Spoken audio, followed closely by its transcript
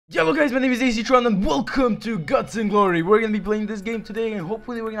Hello guys, my name is AcieTron and welcome to Guts and Glory. We're gonna be playing this game today and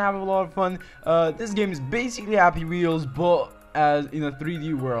hopefully we're gonna have a lot of fun. This game is basically Happy Wheels but as in a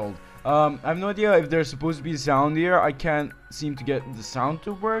 3D world. I have no idea if there's supposed to be sound here. I can't seem to get the sound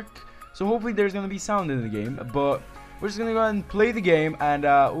to work. So hopefully there's gonna be sound in the game. But we're just gonna go ahead and play the game and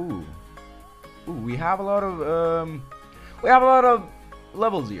we have a lot of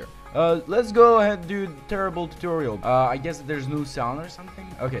levels here. Let's go ahead and do the terrible tutorial. I guess there's no sound or something.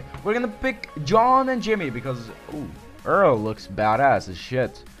 Okay, we're gonna pick John and Jimmy because Earl looks badass as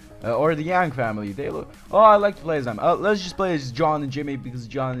shit. Or the Yang family, they look. Oh, I like to play as them. Let's just play as John and Jimmy because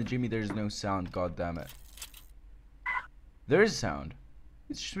John and Jimmy there's no sound. God damn it. There is sound.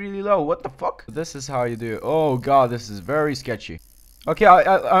 It's just really low. What the fuck? This is how you do it. Oh god, this is very sketchy. Okay,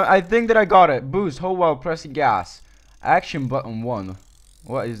 I think that I got it. Boost, hold while pressing gas. Action button 1.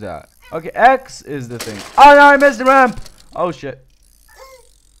 What is that? Okay, X is the thing. Oh no, I missed the ramp! Oh shit.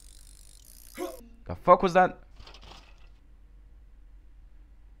 The fuck was that?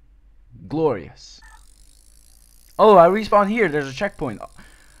 Glorious. Oh, I respawn here. There's a checkpoint.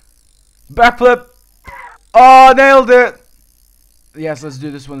 Backflip! Oh, nailed it! Yes, let's do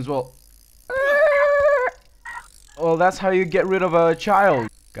this one as well. Well, that's how you get rid of a child.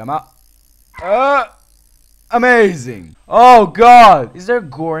 Come on. Amazing. Oh god, is there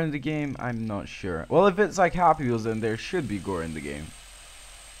gore in the game? I'm not sure. Well, if it's like Happy Wheels, then there should be gore in the game,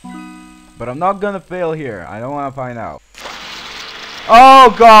 but I'm not gonna fail here. I don't want to find out.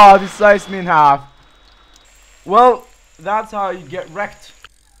 Oh god, he sliced me in half. Well, that's how you get wrecked.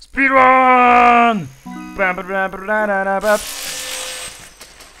 Speedrun.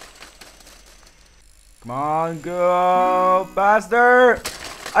 Come on, go faster.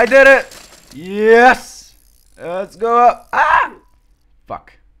 I did it. Yes. Let's go up. Ah!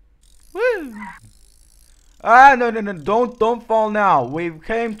 Fuck. Woo! Ah, no, don't fall now. We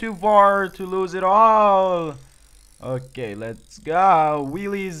came too far to lose it all. Okay, let's go.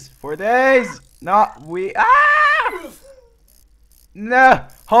 Wheelies for days. Not we. Ah! No,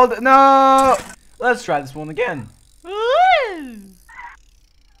 hold it. No. Let's try this one again. Woo!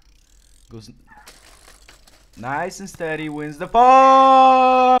 Goes nice and steady. Wins the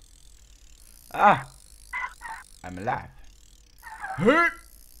fall. Ah. I'm alive. Hurt!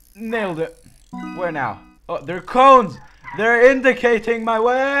 Nailed it. Where now? Oh, they're cones! They're indicating my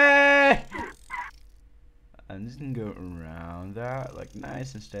way! I'm just gonna go around that, like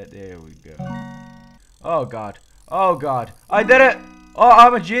nice and steady. There we go. Oh god. Oh god. I did it! Oh,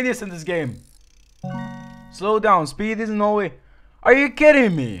 I'm a genius in this game. Slow down. Speed isn't always. Are you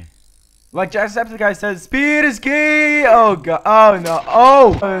kidding me? Like Jacksepticeye says, speed is key! Oh god. Oh no.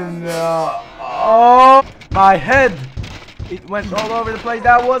 Oh no. Oh! My head! It went all over the place.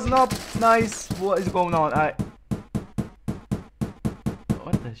 That was not nice. What is going on?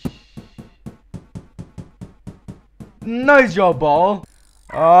 What the Nice job, ball.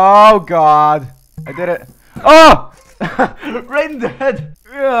 Oh god. I did it. Oh! Right in the head.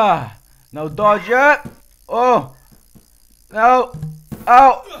 Yeah. Now dodge it. Oh. No.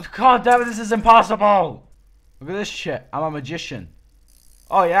 Oh. God damn it. This is impossible. Look at this shit. I'm a magician.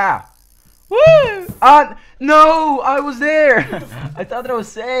 Oh yeah. Woo! No! I was there! I thought that I was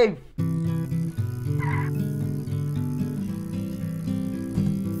safe.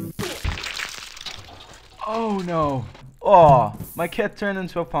 Oh no. Oh, my kid turned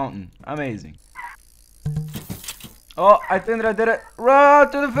into a fountain. Amazing. Oh, I think that I did it.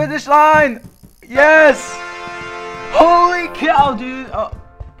 Run to the finish line! Yes! Holy cow, dude! Oh,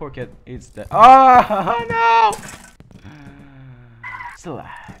 poor kid. He's dead. Oh, no! Still alive.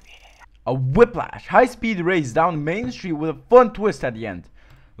 A whiplash, high-speed race down Main Street with a fun twist at the end.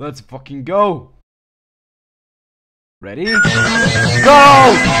 Let's fucking go. Ready? Go!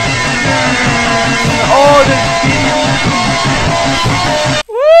 Oh, the speed!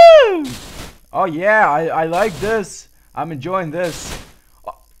 Woo! Oh yeah, I like this. I'm enjoying this.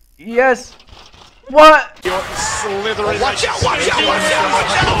 Oh, yes. What? You're slithering. Watch out! Watch out! Watch out!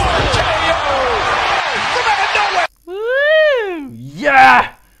 Watch out! From out of nowhere! Woo!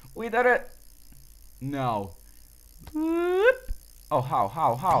 Yeah! We did it. No. Oh, how?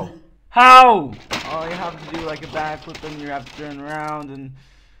 How? Oh, you have to do like a backflip and you have to turn around and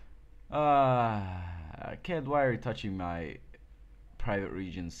kid, why are you touching my private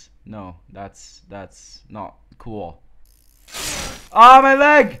regions? No, that's not cool. Ah, my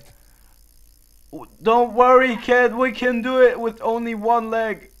leg! Don't worry, kid, we can do it with only one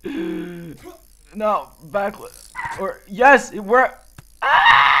leg. No, backflip. Or yes, it worked.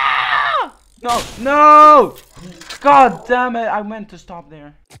 Ah! No, no! God damn it, I meant to stop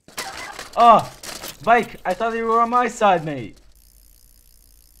there. Oh, bike, I thought you were on my side, mate.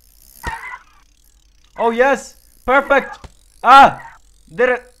 Oh, yes. Perfect. Ah, did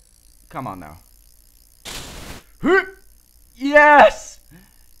it. Come on now. Yes.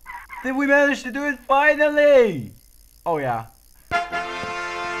 Did we manage to do it finally? Oh, yeah.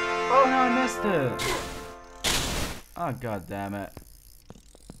 Oh, no, I missed it. Oh, god damn it.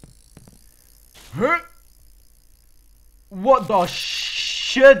 What the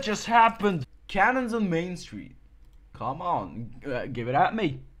shit just happened? Cannons on Main Street. Come on, give it at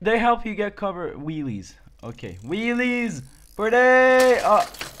me. They help you get cover wheelies. Okay, wheelies for day. No!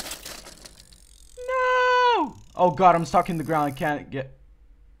 Oh god, I'm stuck in the ground. I can't get.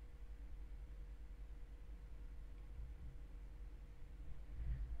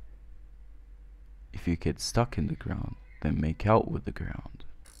 If you get stuck in the ground, then make out with the ground.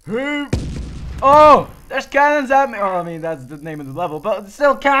 Oh, there's cannons at me. Oh, I mean that's the name of the level, but it's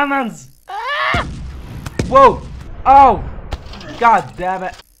still cannons. Ah! Whoa! Oh! God damn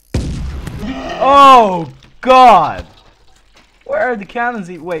it! Oh God! Where are the cannons?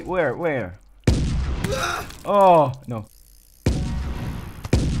 Wait, where? Oh no!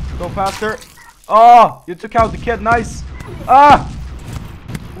 Go faster! Oh, you took out the kid. Nice. Ah!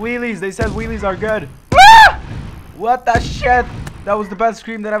 Wheelies. They said wheelies are good. Ah! What the shit? That was the best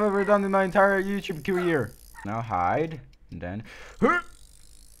scream that I've ever done in my entire YouTube career. Now hide, and then.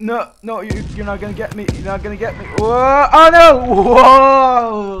 No, you're not gonna get me. You're not gonna get me. Whoa! Oh no!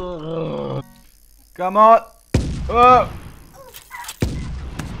 Whoa! Come on! Oh!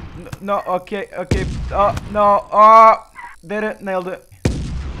 No, okay. Oh no! Oh! Did it? Nailed it.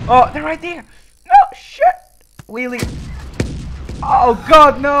 Oh, they're right there. No shit! Wheelie. Oh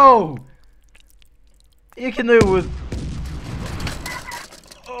God, no! You can do it with.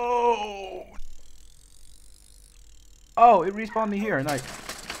 Oh! Oh, it respawned me here. Nice.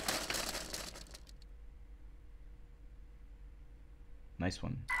 Nice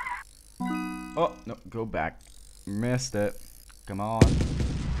one. Oh, no, go back. Missed it. Come on.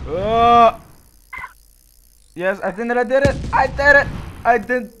 Oh! Yes, I think that I did it. I did it. I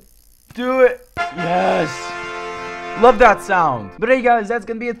did do it. Yes. Love that sound. But hey guys, that's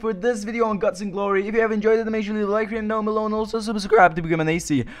gonna be it for this video on Guts and Glory. If you have enjoyed it, then make sure to leave a like, comment down below, and also subscribe to become an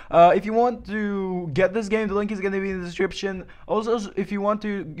AC. If you want to get this game, the link is gonna be in the description. Also, if you want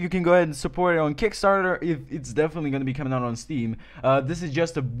to, you can go ahead and support it on Kickstarter. If it's definitely gonna be coming out on Steam. This is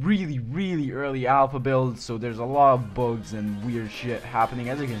just a really early alpha build, so there's a lot of bugs and weird shit happening,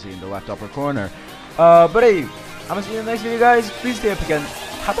 as you can see in the left upper corner. But hey, I'm gonna see you in the next video, guys. Please stay up again.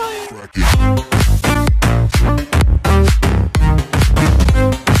 Bye bye.